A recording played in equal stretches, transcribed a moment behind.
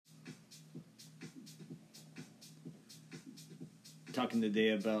talking today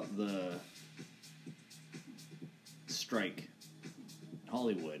about the strike in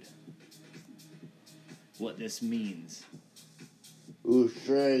Hollywood. What this means. Who's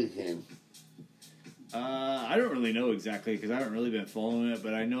striking? I don't really know exactly because I haven't really been following it,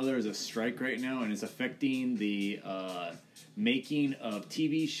 but I know there's a strike right now and it's affecting the making of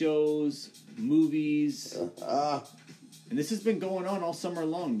TV shows, movies. And this has been going on all summer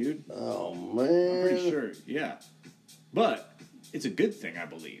long, dude. Oh, man. I'm pretty sure, yeah. But it's a good thing, I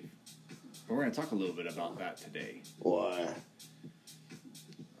believe. But we're going to talk a little bit about that today. Why?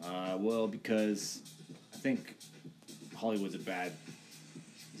 Well, because I think Hollywood's a bad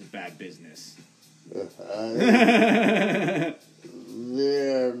business. They're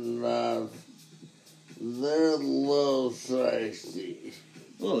not. They're a little shiesty.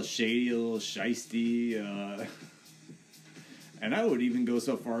 A little shady, a little shiesty. And I would even go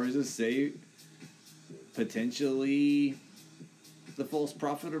so far as to say potentially the false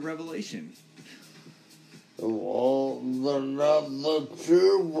prophet of Revelation. Well, they're not the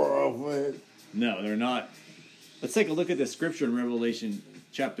true prophet. No, they're not. Let's take a look at the scripture in Revelation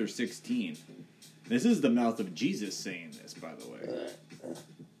chapter 16. This is the mouth of Jesus saying this, by the way.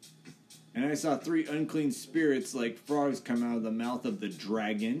 And I saw 3 unclean spirits like frogs come out of the mouth of the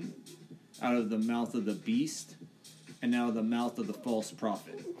dragon, out of the mouth of the beast, and out of the mouth of the false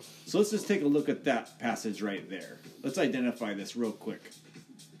prophet. So let's just take a look at that passage right there. Let's identify this real quick.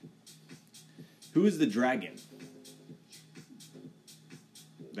 Who is the dragon?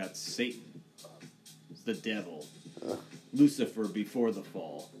 That's Satan. It's the devil. Lucifer before the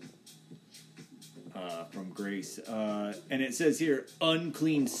fall. From grace. And it says here,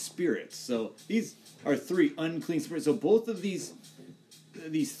 unclean spirits. So these are 3 unclean spirits. So both of these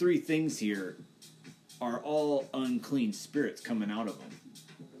 3 things here are all unclean spirits coming out of them.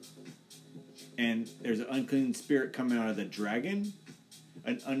 And there's an unclean spirit coming out of the dragon,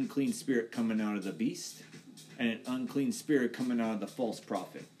 an unclean spirit coming out of the beast, and an unclean spirit coming out of the false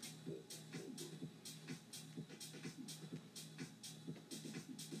prophet.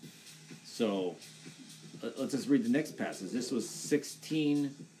 So let's just read the next passage. This was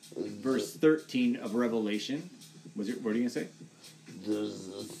 16, verse 13 of Revelation. What are you going to say? Does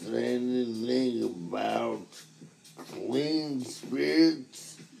it say anything about clean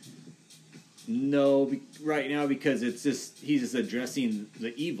spirits? No, right now, because it's just he's just addressing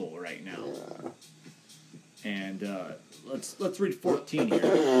the evil right now. Yeah. And let's read 14 here.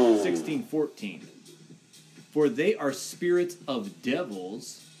 16:14. For they are spirits of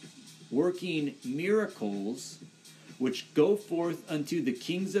devils, working miracles, which go forth unto the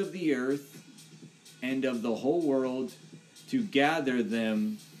kings of the earth and of the whole world, to gather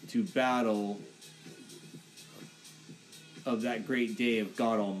them to battle of that great day of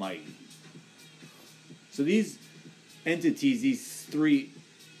God Almighty. So these entities, these 3,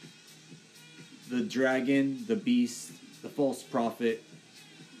 the dragon, the beast, the false prophet,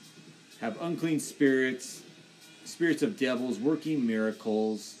 have unclean spirits, spirits of devils, working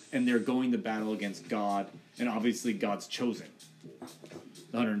miracles, and they're going to battle against God, and obviously God's chosen.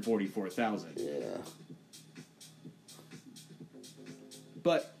 144,000. Yeah.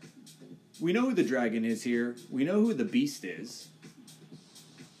 But we know who the dragon is here. We know who the beast is.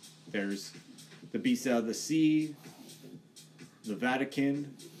 There's the beast out of the sea, the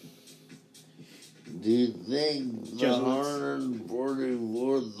Vatican. Do you think the Jesuits.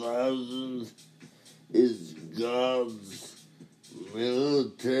 144,000 is God's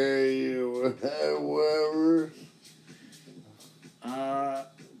military or whatever?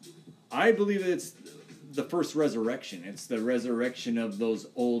 I believe it's the first resurrection. It's the resurrection of those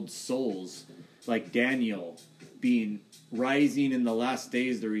old souls, like Daniel, being rising in the last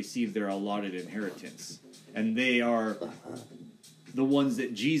days to receive their allotted inheritance. And they are the ones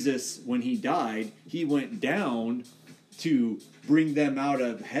that Jesus, when he died, he went down to bring them out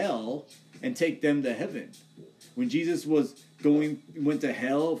of hell and take them to heaven. When Jesus went to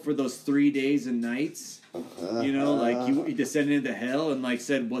hell for those 3 days and nights, you know, like he descended into hell and like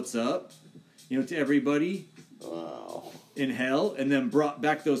said, "What's up?" You know, to everybody in hell, and then brought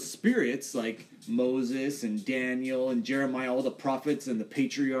back those spirits like Moses and Daniel and Jeremiah, all the prophets and the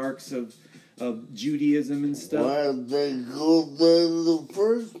patriarchs of Judaism and stuff. Why did they go there in the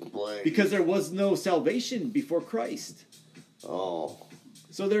first place? Because there was no salvation before Christ. Oh.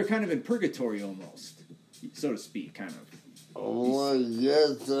 So they're kind of in purgatory almost, so to speak, kind of. Well, I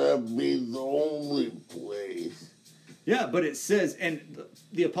guess that'd be the only place. Yeah, but it says, and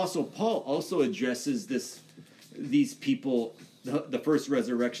the Apostle Paul also addresses these people, the first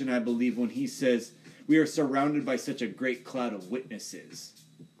resurrection, I believe, when he says, we are surrounded by such a great cloud of witnesses.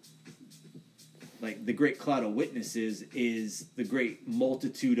 like the great cloud of witnesses is the great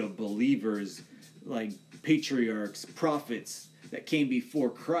multitude of believers, like patriarchs, prophets that came before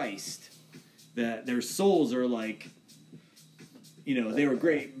Christ, that their souls are like, they were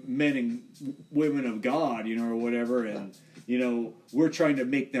great men and women of God, or whatever, and, we're trying to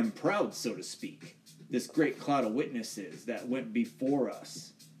make them proud, so to speak. This great cloud of witnesses that went before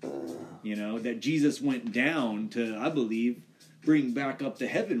us, that Jesus went down to, I believe, bring back up to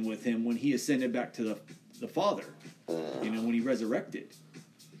heaven with him when he ascended back to the Father, when he resurrected.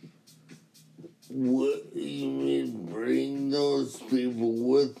 What, you mean bring those people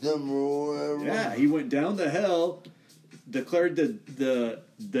with him or whatever? Yeah, he went down to hell, declared the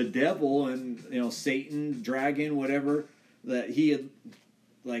devil and, Satan, dragon, whatever, that he had,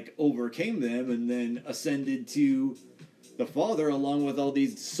 like, overcame them, and then ascended to the Father along with all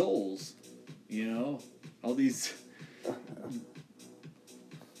these souls, all these,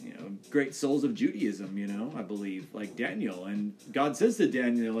 great souls of Judaism, I believe, like Daniel. And God says to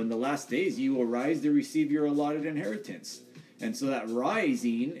Daniel, in the last days you will rise to receive your allotted inheritance. And so that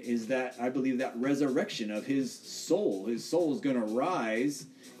rising is that, I believe, that resurrection of his soul. His soul is going to rise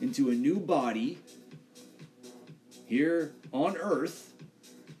into a new body here on earth.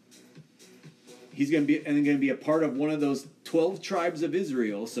 He's going to be a part of one of those 12 tribes of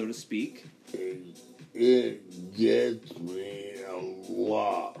Israel, so to speak. It gets me a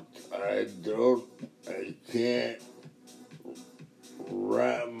lot. I can't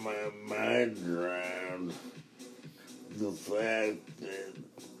wrap my mind around the fact that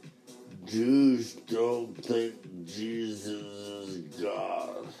Jews don't think Jesus is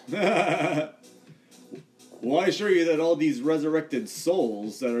God. Well, I assure you that all these resurrected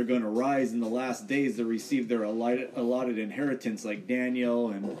souls that are going to rise in the last days to receive their allotted inheritance, like Daniel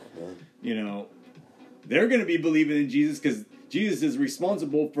and, they're going to be believing in Jesus because Jesus is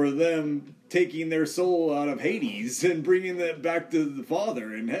responsible for them taking their soul out of Hades and bringing it back to the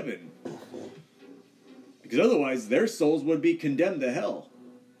Father in heaven. Because otherwise, their souls would be condemned to hell.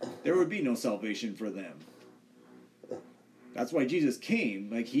 There would be no salvation for them. That's why Jesus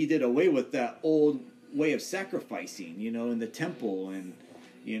came. Like, he did away with that old way of sacrificing, in the temple and,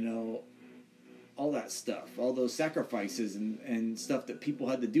 all that stuff. All those sacrifices and stuff that people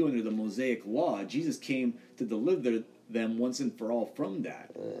had to do under the Mosaic law. Jesus came to deliver them once and for all from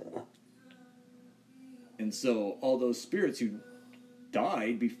that. And so all those spirits who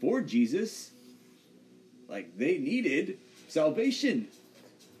died before Jesus, like, they needed salvation.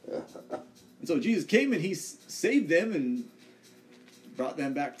 And so Jesus came and he saved them and brought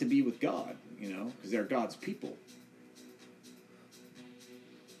them back to be with God, because they're God's people.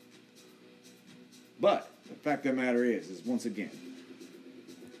 But the fact of the matter is once again,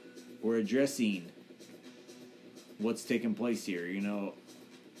 we're addressing what's taking place here.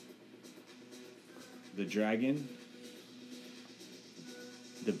 The dragon,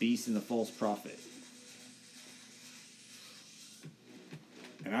 the beast, and the false prophet.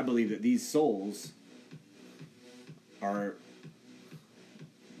 And I believe that these souls are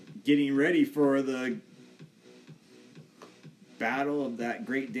getting ready for the battle of that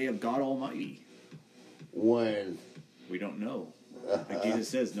great day of God Almighty. When? We don't know. Like Jesus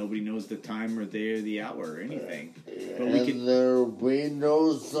says, nobody knows the time or day or the hour or anything. But and there will be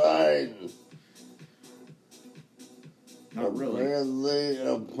no sign. Not really.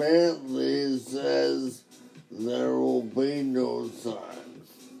 Apparently it says there will be no sign.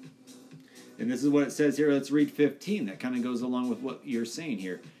 And this is what it says here. Let's read 15. That kind of goes along with what you're saying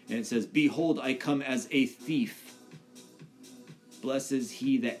here. And it says, "Behold, I come as a thief. Blessed is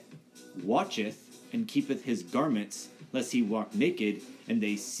he that watcheth and keepeth his garments, lest he walk naked, and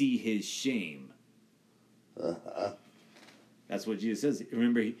they see his shame." That's what Jesus says.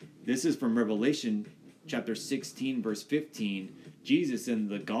 Remember, this is from Revelation chapter 16, verse 15. Jesus in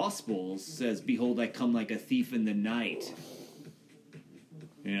the Gospels says, "Behold, I come like a thief in the night."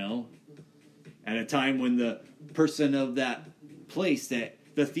 At a time when the person of that place that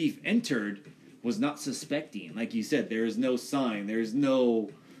the thief entered was not suspecting. Like you said, there is no sign. There is no,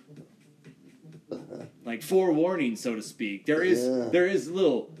 like, forewarning, so to speak. There is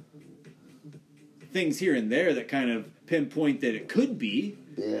little things here and there that kind of pinpoint that it could be.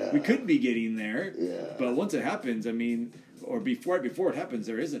 Yeah. We could be getting there. Yeah. But once it happens, or before it happens,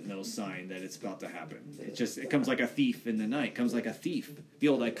 there isn't no sign that it's about to happen. It comes like a thief in the night. It comes like a thief.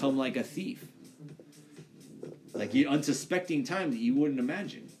 Behold, I come like a thief. Like unsuspecting time that you wouldn't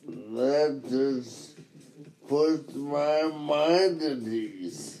imagine. That just puts my mind at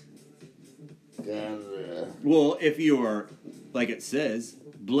ease. Well, if you are, like it says,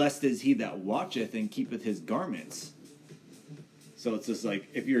 blessed is he that watcheth and keepeth his garments. So it's just like,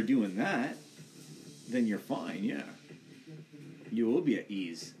 if you're doing that, then you're fine, yeah. You will be at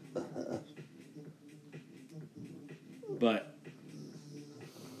ease. But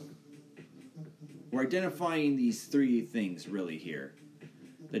we're identifying these three things really here.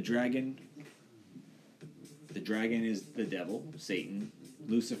 The dragon is the devil, Satan,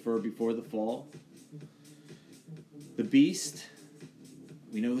 Lucifer before the fall. The beast,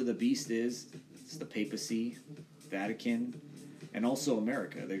 we know who the beast is. It's the papacy, Vatican, and also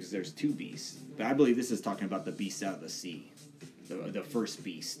America. There's two beasts. But I believe this is talking about the beast out of the sea. The first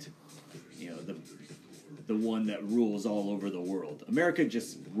beast. You know, the one that rules all over the world. America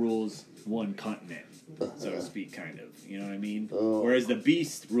just rules one continent, so to speak, kind of. You know what I mean? Whereas the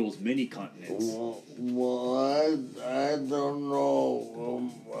beast rules many continents. I don't know.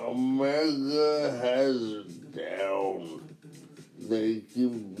 America has it down. They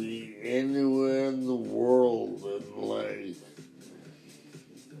can be anywhere in the world and, like,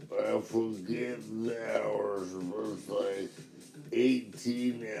 I forget the hours, but it's like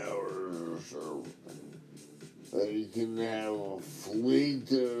 18 hours or so. You can have a fleet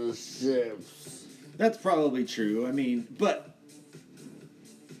of ships. That's probably true. I mean, but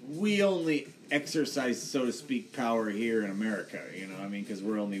we only exercise, so to speak, power here in America, you know, I mean, because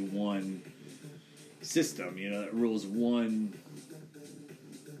we're only one system, you know, that rules one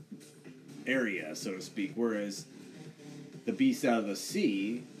area, so to speak, whereas the beast out of the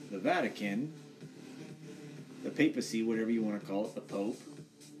sea, the Vatican, the papacy, whatever you want to call it, the Pope,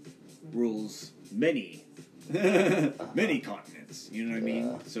 rules many continents, you know what I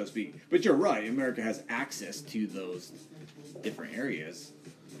mean, so to speak. But you're right, America has access to those different areas,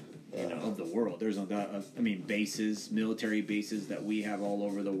 you know, of the world. There's no doubt. I mean, bases, military bases that we have all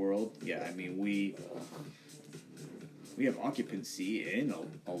over the world. Yeah, I mean, we have occupancy in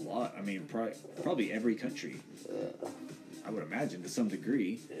a lot. I mean, probably every country. I would imagine to some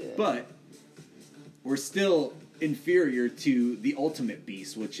degree, but we're still inferior to the ultimate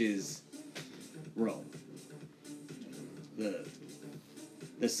beast, which is Rome, the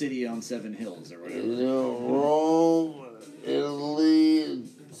city on seven hills or whatever. You know, Rome, Italy,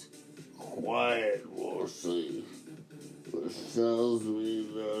 it's quiet mostly, which tells me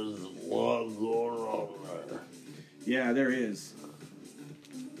there's a lot going on there. Yeah, there is.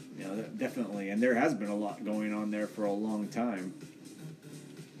 Yeah, definitely, and there has been a lot going on there for a long time.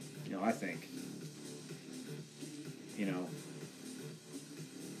 You know, I think. You know,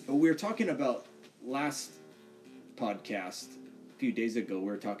 we were talking about last podcast a few days ago. We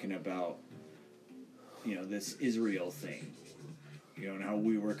were talking about, you know, this Israel thing. You know, and how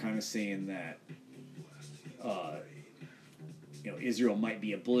we were kind of saying that, you know, Israel might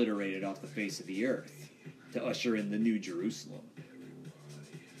be obliterated off the face of the earth to usher in the New Jerusalem.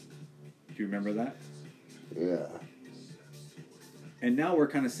 Do you remember that? Yeah. And now we're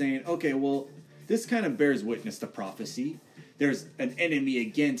kind of saying, okay, well, this kind of bears witness to prophecy. There's an enemy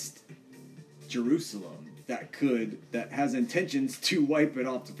against Jerusalem that has intentions to wipe it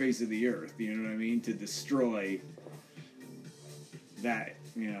off the face of the earth. You know what I mean? To destroy that,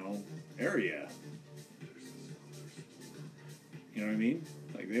 you know, area. You know what I mean?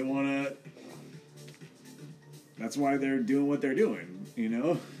 Like, they want to... That's why they're doing what they're doing, you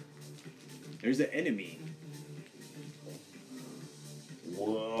know? There's an enemy.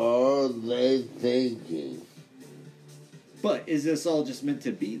 What are they thinking? But is this all just meant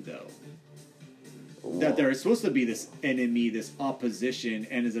to be, though? That there is supposed to be this enemy, this opposition,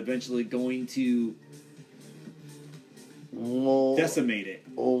 and is eventually going to decimate it.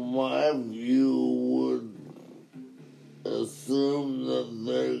 Well, my view would assume that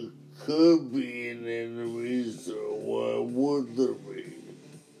there could be an enemy, so why would there be?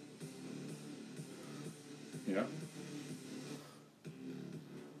 Yeah.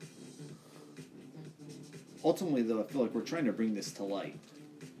 Ultimately, though, I feel like we're trying to bring this to light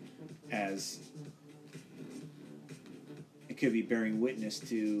as it could be bearing witness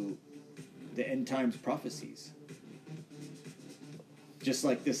to the end times prophecies. Just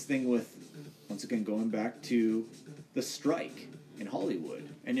like this thing with, once again, going back to the strike in Hollywood.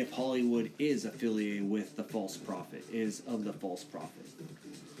 And if Hollywood is affiliated with the false prophet, is of the false prophet.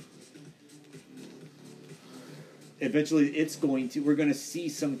 Eventually, we're going to see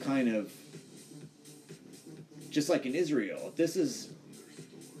some kind of, just like in Israel, if this is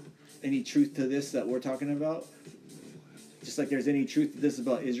any truth to this that we're talking about, just like there's any truth to this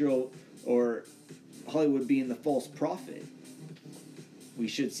about Israel or Hollywood being the false prophet, we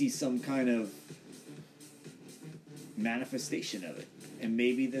should see some kind of manifestation of it. And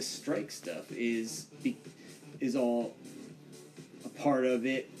maybe this strike stuff is all a part of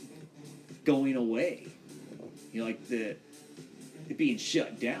it going away. You know, like it being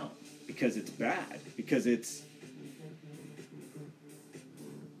shut down, because it's bad, because it's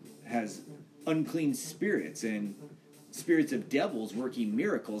has unclean spirits and spirits of devils working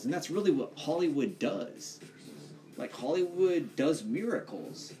miracles, and that's really what Hollywood does. Like, Hollywood does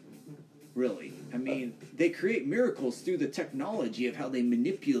miracles, really. I mean, they create miracles through the technology of how they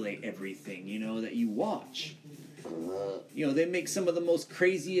manipulate everything, you know, that you watch. You know, they make some of the most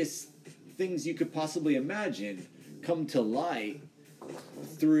craziest things you could possibly imagine come to light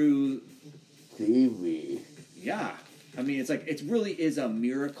through TV. Yeah. I mean, it's like, it really is a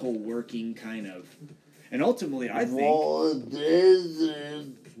miracle working kind of, and ultimately I think... Well, it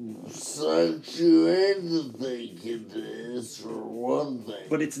isn't such you into thinking it is, for one thing.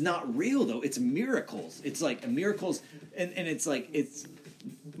 But it's not real, though. It's miracles. It's like miracles, and it's like, it's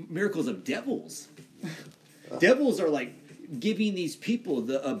miracles of devils. Devils are like giving these people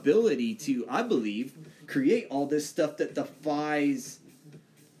the ability to, I believe, create all this stuff that defies,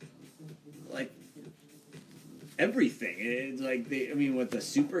 like, everything. It's like I mean, with the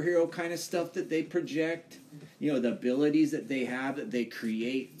superhero kind of stuff that they project, you know, the abilities that they have that they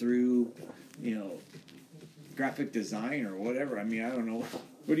create through, you know, graphic design or whatever. I mean, I don't know.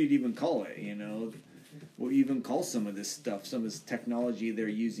 What do you even call it, you know? What do you even call some of this stuff, some of this technology they're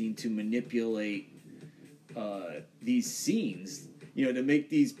using to manipulate these scenes, you know, to make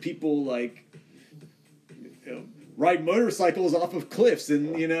these people, like, you know, ride motorcycles off of cliffs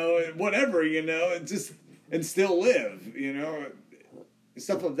and, you know, whatever, you know, and still live, you know,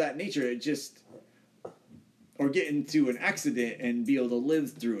 stuff of that nature. It just, or get into an accident and be able to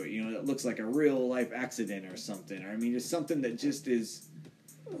live through it, you know, that looks like a real life accident or something. I mean, it's something that just is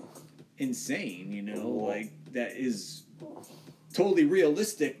insane, you know, like, that is totally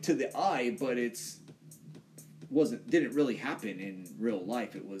realistic to the eye, but didn't really happen in real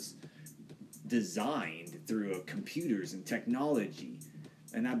life. It was designed through computers and technology,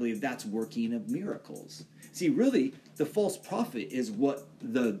 and I believe that's working of miracles. See, really, the false prophet is what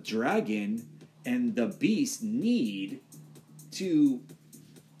the dragon and the beast need to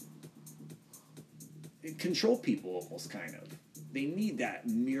control people, almost, kind of. They need that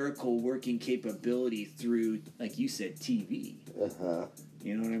miracle working capability through, like you said, TV. Uh-huh.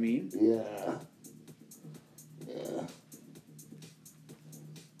 You know what I mean? Yeah. Yeah.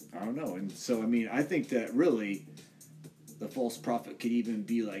 I don't know. And so, I mean, I think that really the false prophet could even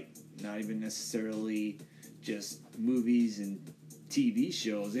be, like, not even necessarily just movies and TV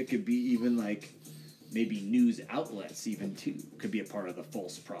shows. It could be even, like, maybe news outlets even, too. Could be a part of the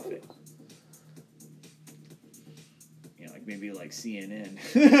false prophet. You know, like maybe like CNN.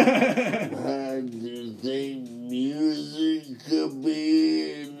 Do you think music could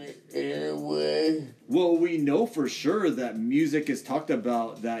be in a way? Well, we know for sure that music is talked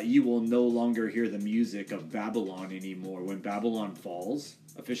about, that you will no longer hear the music of Babylon anymore. When Babylon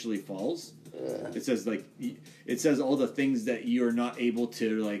officially falls, it says, like, it says all the things that you're not able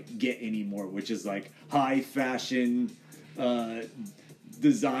to, like, get anymore, which is like high fashion,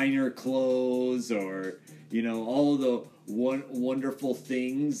 designer clothes, or, you know, all the wonderful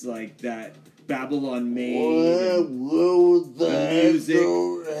things like that Babylon made. What the music.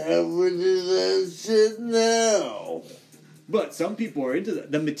 don't have any of that shit now. But some people are into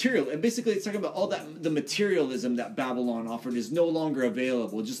the material, and basically it's talking about all that, the materialism that Babylon offered is no longer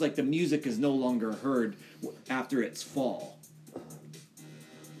available, just like the music is no longer heard after its fall.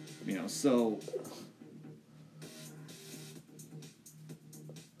 You know, so...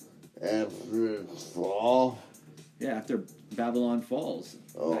 After its fall? Yeah, after Babylon falls.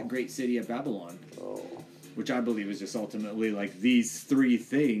 Oh. That great city of Babylon. Oh. Which I believe is just ultimately like these three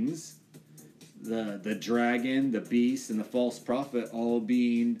things. The dragon, the beast, and the false prophet all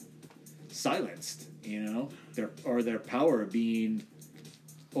being silenced, you know? Their power being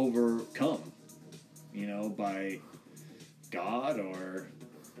overcome, you know, by God or,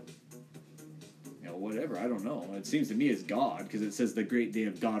 you know, whatever. I don't know. It seems to me it's God, because it says the great day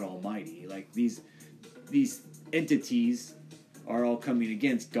of God Almighty. Like, these entities are all coming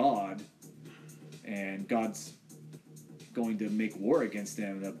against God, and God's going to make war against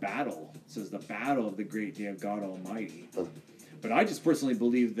them. The battle. It says the battle of the great day of God Almighty. But I just personally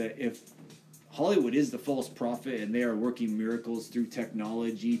believe that if Hollywood is the false prophet and they are working miracles through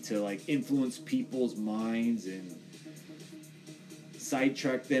technology to, like, influence people's minds and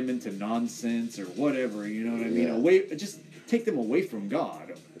sidetrack them into nonsense or whatever, you know what I mean? Just take them away from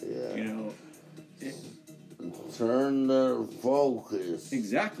God. Yeah. You know? Turn their focus.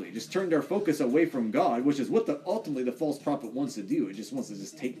 Exactly. Just turn their focus away from God, which is what ultimately the false prophet wants to do. It just wants to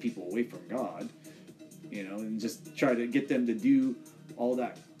just take people away from God, you know, and just try to get them to do all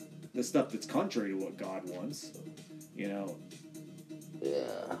that, the stuff that's contrary to what God wants, you know.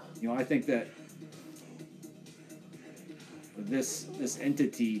 Yeah. I think that this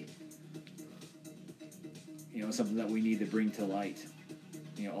entity, is something that we need to bring to light.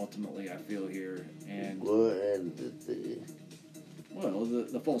 Ultimately, I feel here, and What entity? well,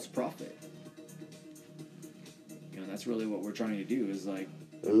 the false prophet. That's really what we're trying to do. Is like,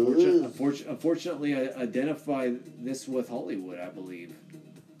 unfortunately, identify this with Hollywood. I believe.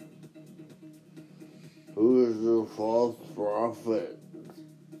 Who is the false prophet?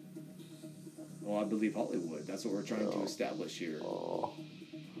 Well, I believe Hollywood. That's what we're trying to establish here. Oh,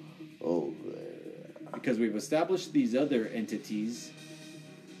 okay. Because we've established these other entities.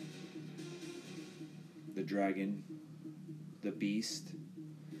 The dragon, the beast,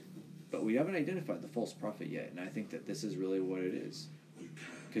 but we haven't identified the false prophet yet, and I think that this is really what it is,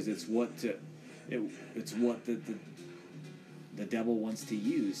 because it's what the devil wants to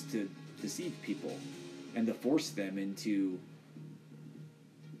use to deceive people and to force them to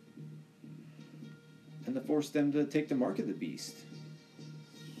take the mark of the beast.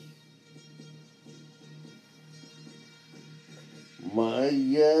 My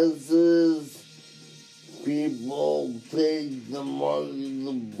guess is people take the mark of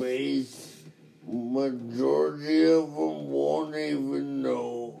the beast. Majority of them won't even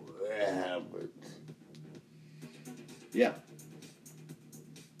know it happened. Yeah.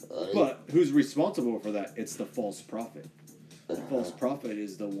 But who's responsible for that? It's the false prophet. The false prophet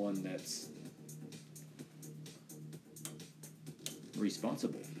is the one that's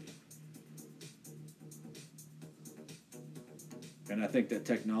responsible. And I think that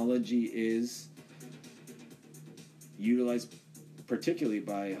technology is utilized particularly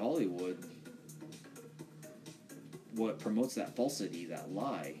by Hollywood, what promotes that falsity, that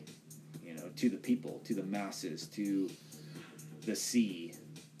lie, to the people, to the masses, to the sea,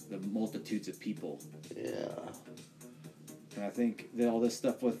 the multitudes of people. Yeah. And I think that all this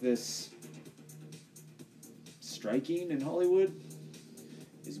stuff with this striking in Hollywood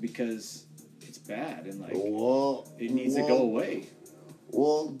is because it's bad and it needs to go away.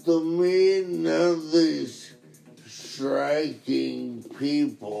 Well, to me, none of these striking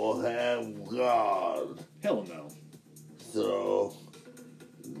people have God. Hell no. So,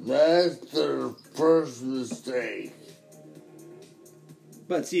 that's their first mistake.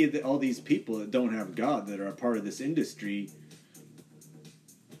 But see, all these people that don't have God, that are a part of this industry,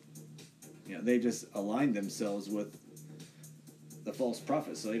 they just align themselves with the false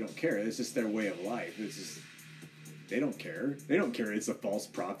prophet, so they don't care. It's just their way of life. It's just, they don't care. They don't care it's a false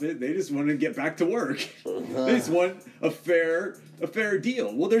prophet. They just want to get back to work. They just want a fair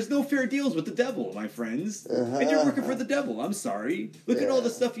deal. Well, there's no fair deals with the devil, my friends. And you're working for the devil. I'm sorry. Look at all the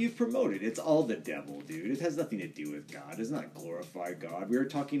stuff you've promoted. It's all the devil, dude. It has nothing to do with God. It does not glorify God. We were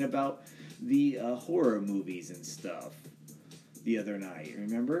talking about the horror movies and stuff the other night.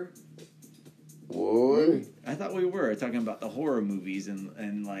 Remember? What? I thought we were talking about the horror movies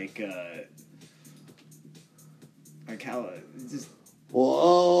and how just. Well,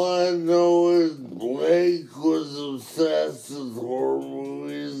 all I know is Blake was obsessed with horror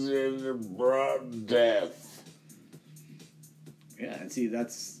movies and it brought death. Yeah, and see,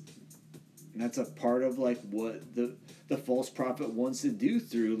 that's a part of what the false prophet wants to do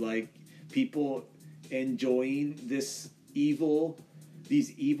through people enjoying these evil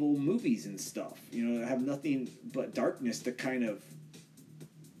movies and stuff. That have nothing but darkness to kind of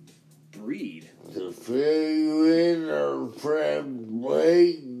breed. To fill you in, our friend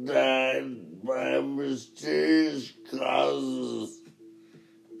Blake died by mysterious causes.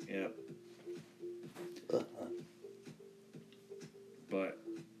 Yep. But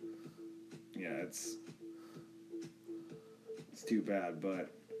yeah, it's too bad,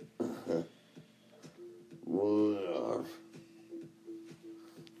 but Well,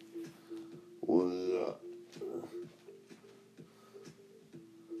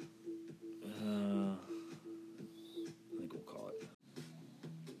 I think we'll call it.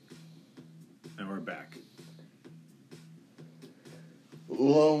 And we're back. a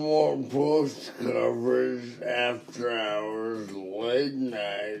little more post coverage after hours, late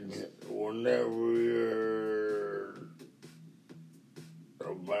night, whenever you're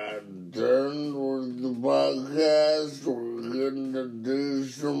about done with the podcast, we're gonna do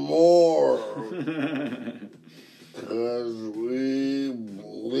some more. Because we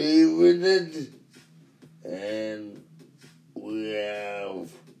believe in it, and we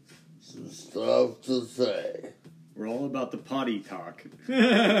have some stuff to say. We're all about the potty talk.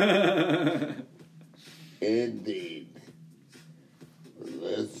 Indeed.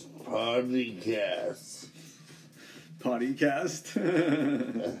 Let's podcast. Pottycast.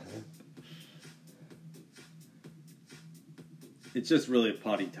 It's just really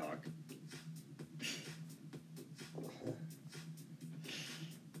potty talk.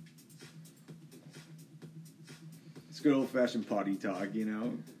 It's good old-fashioned potty talk, you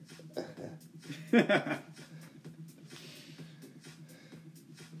know?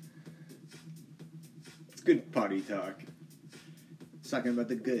 It's good potty talk. It's talking about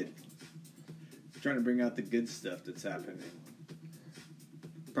the good. Trying to bring out the good stuff that's happening.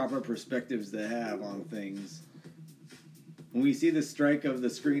 Proper perspectives to have on things. When we see the strike of the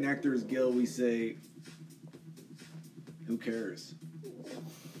Screen Actors Guild, we say, who cares?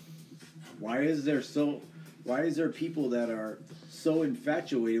 Why is there people that are so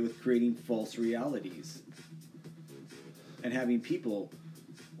infatuated with creating false realities and having people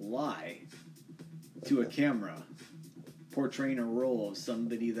lie to a camera, portraying a role of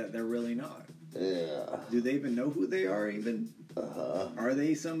somebody that they're really not? Yeah. Do they even know who they are even? Uh-huh. Are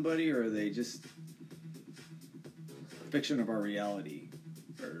they somebody, or are they just a fiction of our reality?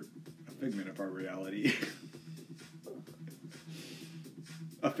 Or a figment of our reality?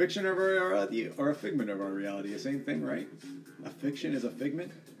 A fiction of our reality or a figment of our reality? The same thing, right? A fiction is a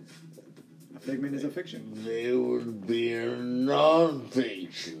figment? A figment is a fiction. They would be a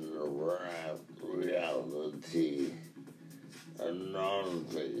non-fiction reality. A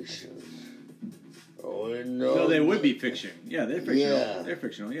non-fiction. No, they would be fiction. Yeah, they're fictional. Yeah. They're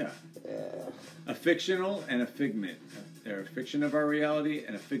fictional, yeah. Yeah. A fictional and a figment. They're a fiction of our reality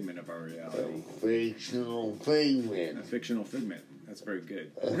and a figment of our reality. A fictional figment. A fictional figment. That's very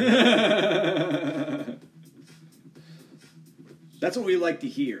good. That's what we like to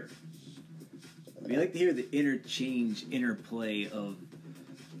hear. We like to hear the interplay of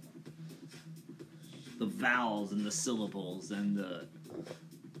the vowels and the syllables and the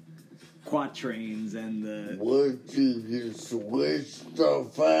quatrains and the... What you can switch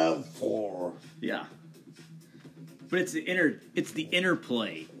stuff out for. Yeah. But it's the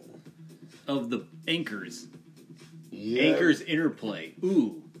interplay of the anchors. Yeah. Anchors interplay.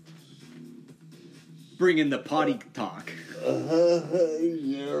 Ooh. Bring in the potty talk.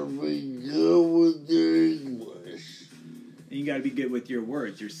 You're be good with your English. And you gotta be good with your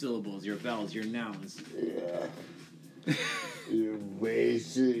words, your syllables, your vowels, your nouns. Yeah. Your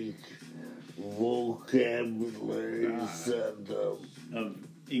basic vocabulary setup. Of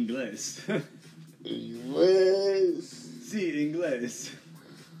English. English. Sí, English.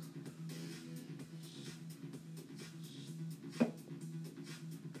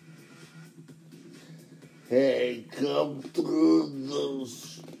 Hey, come through the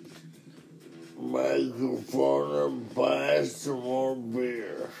microphone and buy some more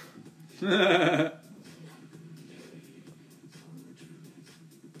beer.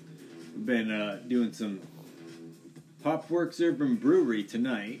 Been doing some Popworks Urban Brewery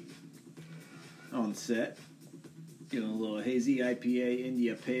tonight on set. Doing a little hazy IPA,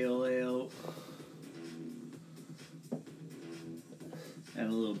 India Pale Ale.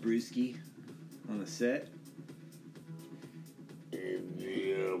 Having a little brewski on the set.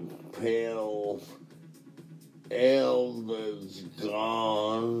 India Pale Ale that's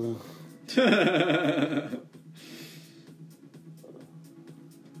gone.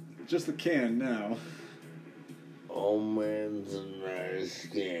 Just the can now. Oh man, it's a nice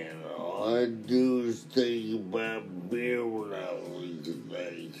can. All I do is think about beer when I look at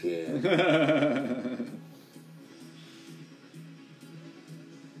that can.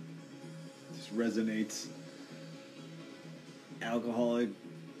 Just resonates. Alcoholic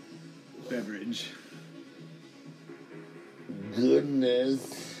beverage.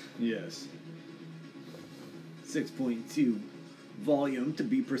 Goodness. Yes. 6.2 volume to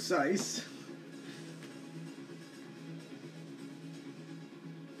be precise.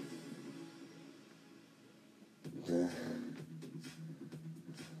 I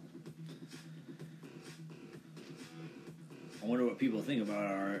wonder what people think about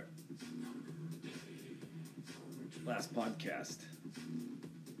our last podcast.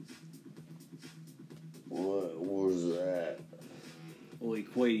 What was that? Well,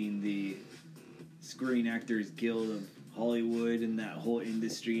 equating the Screen Actors Guild of Hollywood and that whole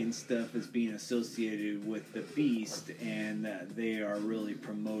industry and stuff as being associated with the beast, and that they are really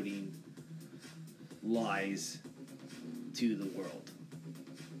promoting lies to the world.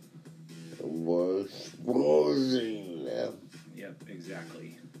 We're exposing them. Yep,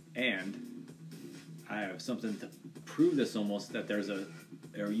 exactly. And I have something to prove this almost, that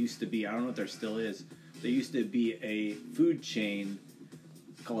there used to be, I don't know if there still is, there used to be a food chain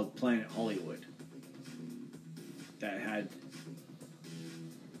called Planet Hollywood that had,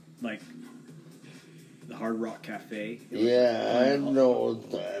 like, the Hard Rock Cafe. Yeah, I know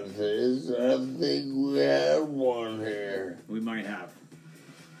what that is. I think we had one here. We might have.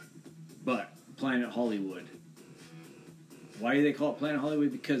 But Planet Hollywood. Why do they call it Planet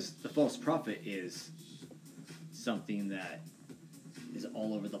Hollywood? Because the false prophet is something that is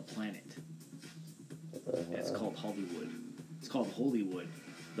all over the planet. It's called Hollywood. It's called Holywood.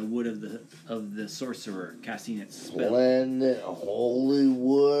 The wood of the sorcerer casting its spell. Planet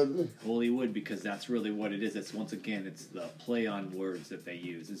Hollywood? Holywood, because that's really what it is. It's once again, it's the play on words that they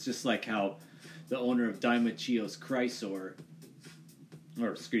use. It's just like how the owner of Daimler Chrysler,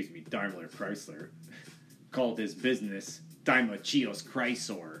 Daimler Chrysler, called his business Daimler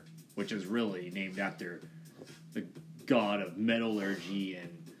Chrysler, which is really named after the god of metallurgy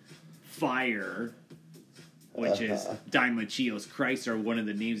and fire, which is Daimler Chrysler, one of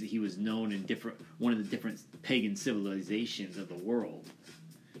the names that he was known in one of the different pagan civilizations of the world.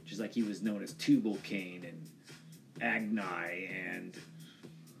 Just like he was known as Tubal-Cain and Agni and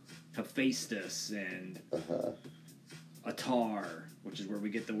Hephaestus and Atar, which is where we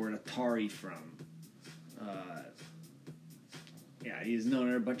get the word Atari from. Yeah, he's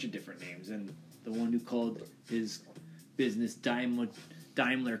known for a bunch of different names, and the one who called his business Daimler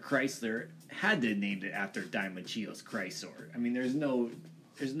Chrysler had to name it after Daimler Chrysler. I mean, there's no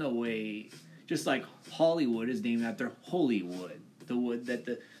way. Just like Hollywood is named after holy wood, the wood that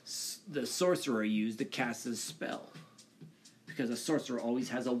the sorcerer used to cast his spell. Because a sorcerer always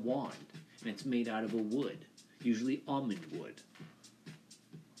has a wand, and it's made out of a wood, usually almond wood.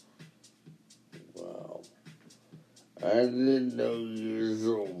 Wow. I didn't know you were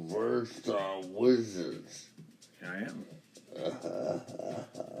so versed on wizards. I am.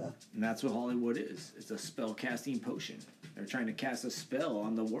 And that's what Hollywood is. It's a spell casting potion. They're trying to cast a spell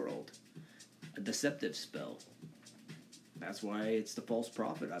on the world. A deceptive spell. That's why it's the false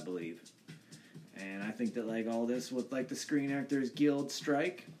prophet, I believe. And I think that like all this with like the Screen Actors Guild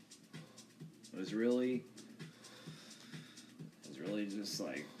strike was really just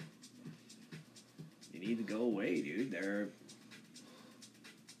like, you need to go away, dude. They're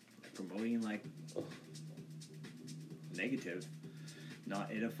promoting like negative,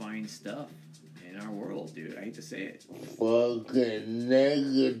 not edifying stuff in our world, dude. I hate to say it. Fucking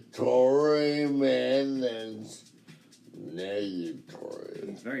negatory, man. That's negatory.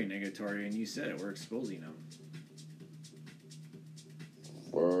 It's very negatory, and you said it. We're exposing them.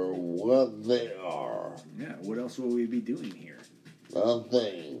 For what they are. Yeah, what else will we be doing here?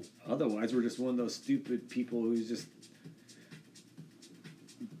 Nothing. Otherwise, we're just one of those stupid people who's just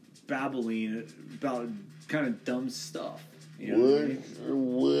babbling about kind of dumb stuff. You know what I mean?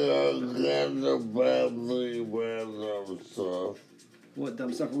 We are kind of babbling about dumb stuff. What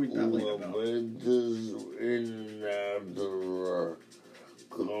dumb stuff are we babbling about? Just in and out of our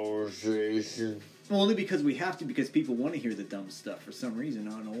conversation. Well, only because we have to, because people want to hear the dumb stuff for some reason.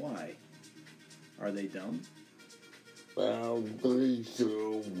 I don't know why. Are they dumb? I don't think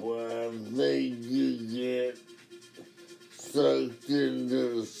so, but I think you get sucked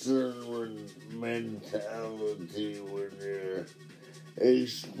into a certain mentality when you're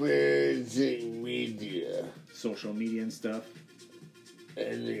experiencing media. Social media and stuff?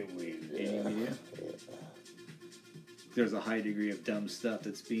 Any media. Any media? Yeah. There's a high degree of dumb stuff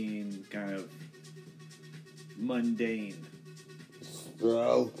that's being kind of mundane.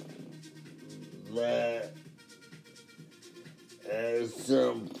 Stuff that at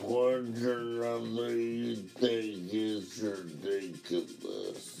some point or another you think is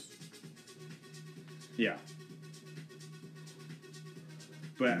ridiculous. Yeah.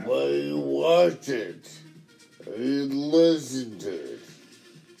 But you watch it. You listen to it.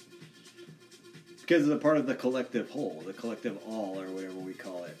 Because it's a part of the collective whole, the collective all, or whatever we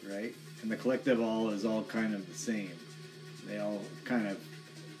call it, right? And the collective all is all kind of the same. They all kind of...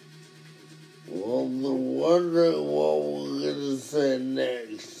 Well, no wonder what we're going to say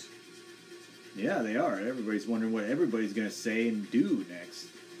next. Yeah, they are. Everybody's wondering what everybody's going to say and do next.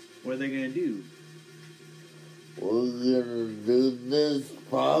 What are they going to do? We're going to do this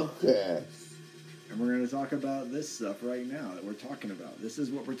podcast. And we're going to talk about this stuff right now that we're talking about. This is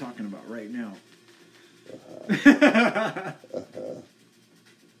what we're talking about right now. We're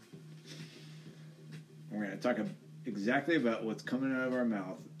going to talk exactly about what's coming out of our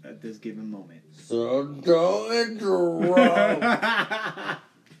mouth at this given moment. So don't interrupt.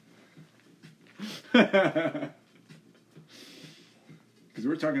 Because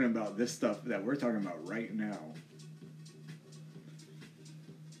we're talking about this stuff that we're talking about right now.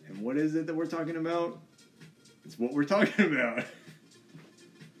 And what is it that we're talking about? It's what we're talking about.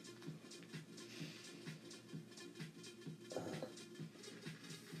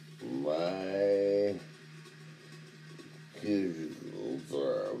 My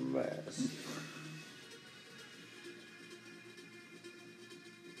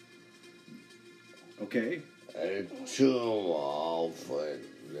Okay. I chew them off and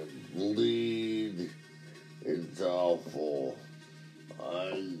they bleed. It's awful.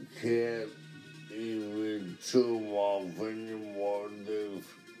 I can't even chew them off anymore. They've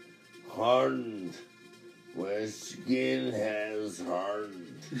hardened. My skin has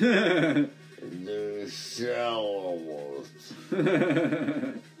hardened. They're shell almost.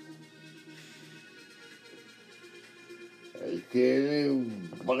 I can't even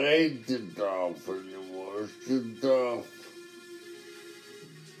bite it off anymore. It's too tough.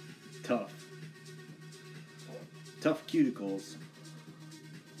 Tough. Tough cuticles.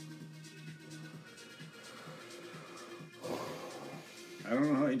 I don't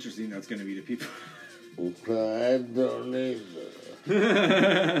know how interesting that's going to be to people. I don't either.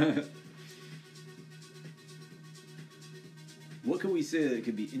 What can we say that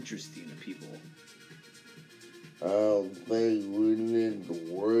could be interesting to people? I don't think we need to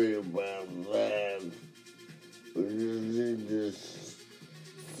worry about that. We just need to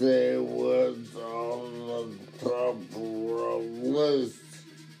say what's on the top of our list.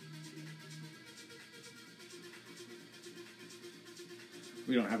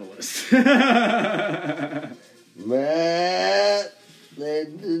 We don't have a list. Matt, they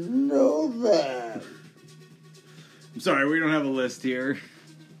didn't know that. I'm sorry, we don't have a list here.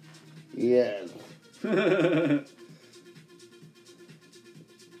 Yes.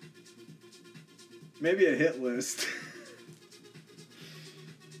 Maybe a hit list.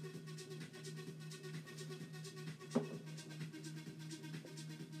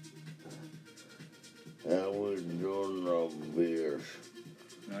 And we're doing no beers.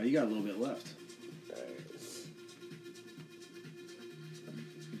 You got a little bit left. Nice.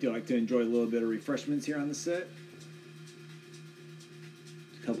 Do you like to enjoy a little bit of refreshments here on the set?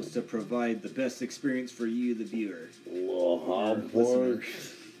 To help us to provide the best experience for you, the viewer. A little hot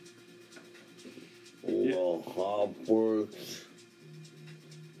works. A little hot works.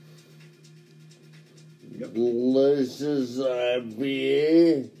 Yep. Delicious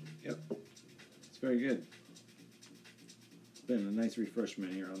IPA. Yep. It's very good. It's been a nice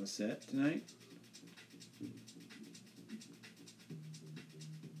refreshment here on the set tonight.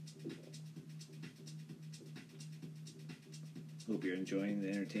 Hope you're enjoying the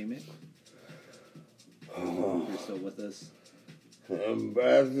entertainment. Hope you're still with us. I'm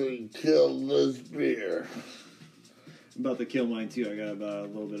about to kill this beer. I'm about to kill mine too. I got about a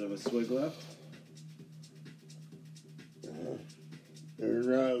little bit of a swig left. You're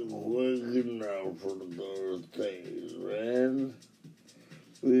not quick enough for those things, man.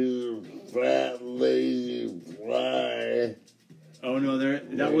 These are fat, lazy fly. Oh no,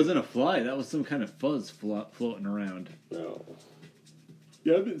 that wasn't a fly. That was some kind of fuzz floating around. No.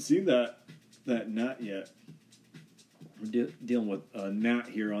 Yeah, I haven't seen that gnat yet. We're dealing with a gnat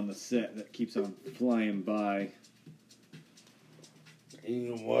here on the set that keeps on flying by.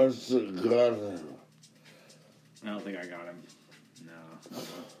 You must have got him. I don't think I got him. No.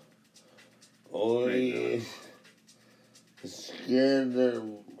 Only scared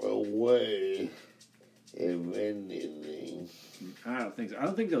them away, if anything. I don't think so. I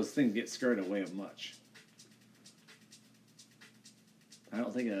don't think those things get scared away much. I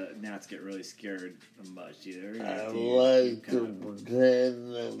don't think gnats get really scared much either. I like to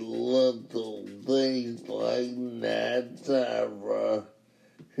pretend that little things like gnats have a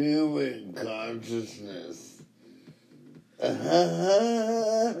human consciousness.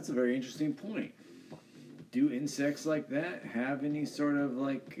 That's a very interesting point. Do insects like that have any sort of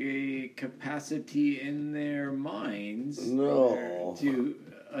like a capacity in their minds No. to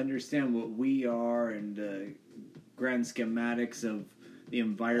understand what we are and the grand schematics of the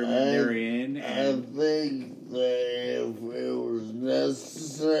environment they're in? I think that if it was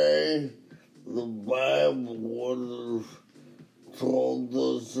necessary, the Bible would have told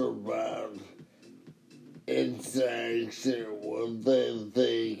us about insects or what they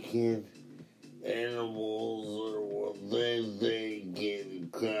think in animals or what they think in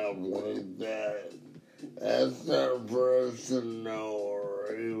crap like that. That's not for us to know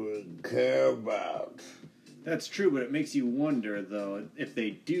or even care about. That's true, but it makes you wonder, though, if they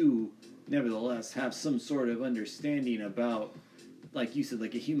do, nevertheless, have some sort of understanding about, like you said,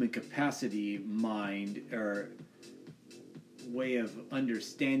 like a human capacity mind or way of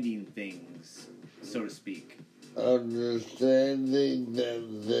understanding things, so to speak. Understanding that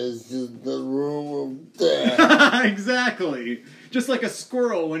this is the room of death. Exactly. Just like a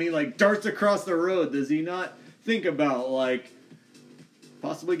squirrel when he, like, darts across the road, does he not think about, like,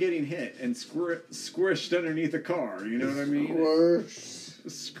 possibly getting hit and squished underneath a car, you know what I mean?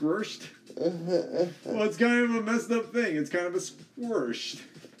 Squished? Well, it's kind of a messed up thing. It's kind of a squished.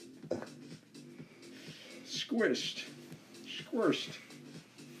 Squished.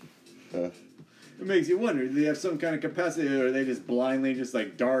 It makes you wonder, do they have some kind of capacity, or are they just blindly just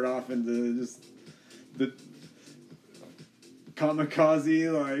like dart off into just the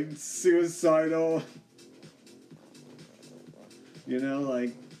kamikaze, like suicidal,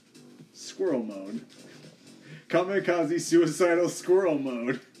 like squirrel mode. Kamikaze suicidal squirrel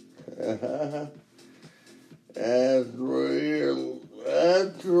mode. That's real.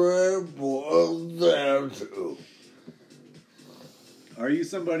 That's where it boils down to. Are you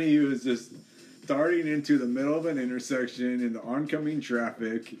somebody who is just darting into the middle of an intersection in the oncoming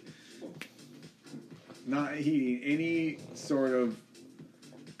traffic, not heeding any sort of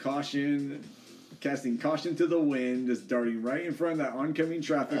caution, casting caution to the wind, just darting right in front of that oncoming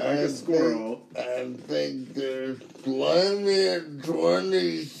traffic like a squirrel? I think there's plenty of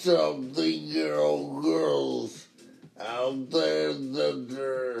 20-something-year-old girls out there that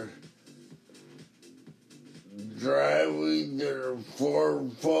are driving their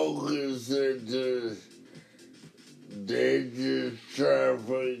Ford Focus into dangerous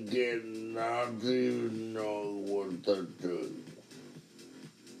traffic and not even knowing what they're doing.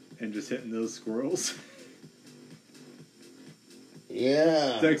 And just hitting those squirrels?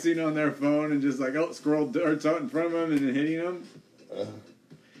 Yeah. Texting on their phone and just like, squirrel darts out in front of them and then hitting them? It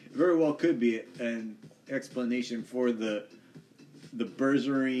very well could be an explanation for the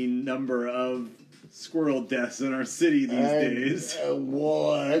burgeoning number of squirrel deaths in our city these days.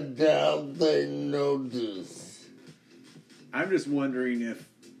 Well, I doubt they notice. I'm just wondering if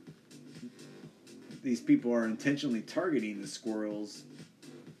these people are intentionally targeting the squirrels,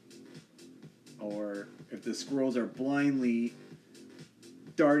 or if the squirrels are blindly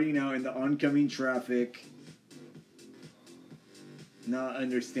darting out in the oncoming traffic, not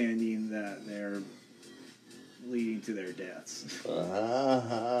understanding that they're leading to their deaths.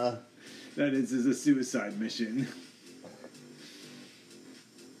 That is a suicide mission.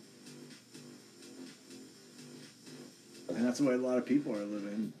 And that's why a lot of people are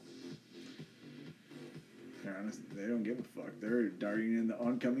living. They're honest, they don't give a fuck. They're darting in the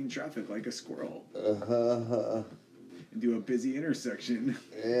oncoming traffic like a squirrel. Into a busy intersection.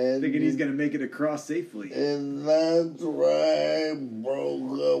 Thinking he's going to make it across safely. And that's why I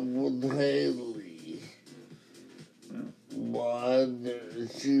broke up with Haley. Why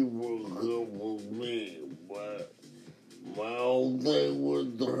she broke up with me? But my whole thing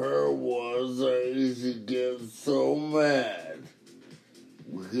with her was I used to get so mad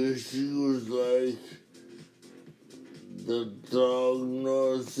because she was like the dog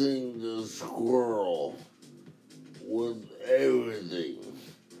nursing the squirrel with everything.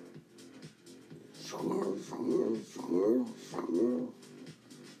 Squirrel, squirrel, squirrel, squirrel.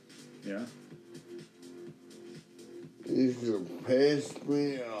 Yeah. It used to piss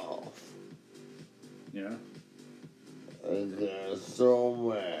me off. Yeah. I got so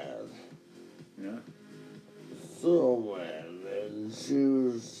mad. Yeah. So mad. And she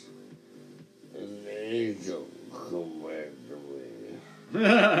was an angel compared to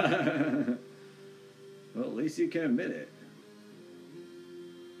me. Well, at least you can admit it.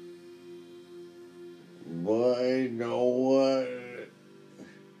 But you know what?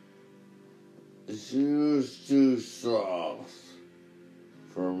 She was too soft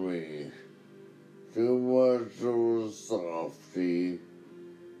for me. Too much of a softie.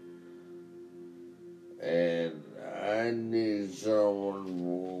 And I need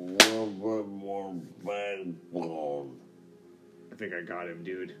someone with a little bit more backbone. I think I got him,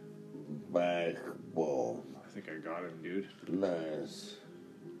 dude. Backbone. I think I got him, dude. Nice.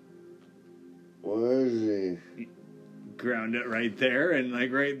 Where is he? Ground it right there and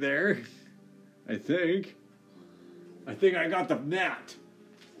like right there. I think I got the gnat.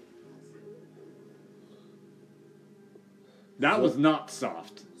 That was not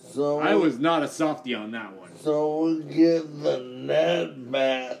soft. So I was not a softie on that one. So we get the gnat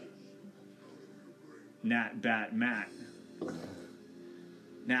bat. Nat bat mat.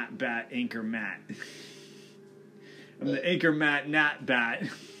 Nat bat anchor mat. I'm the anchor mat nat bat.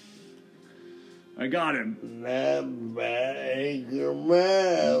 I got him. Gnat bat anchor mat.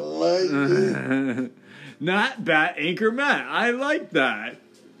 I like it. Nat bat anchor mat. I like that.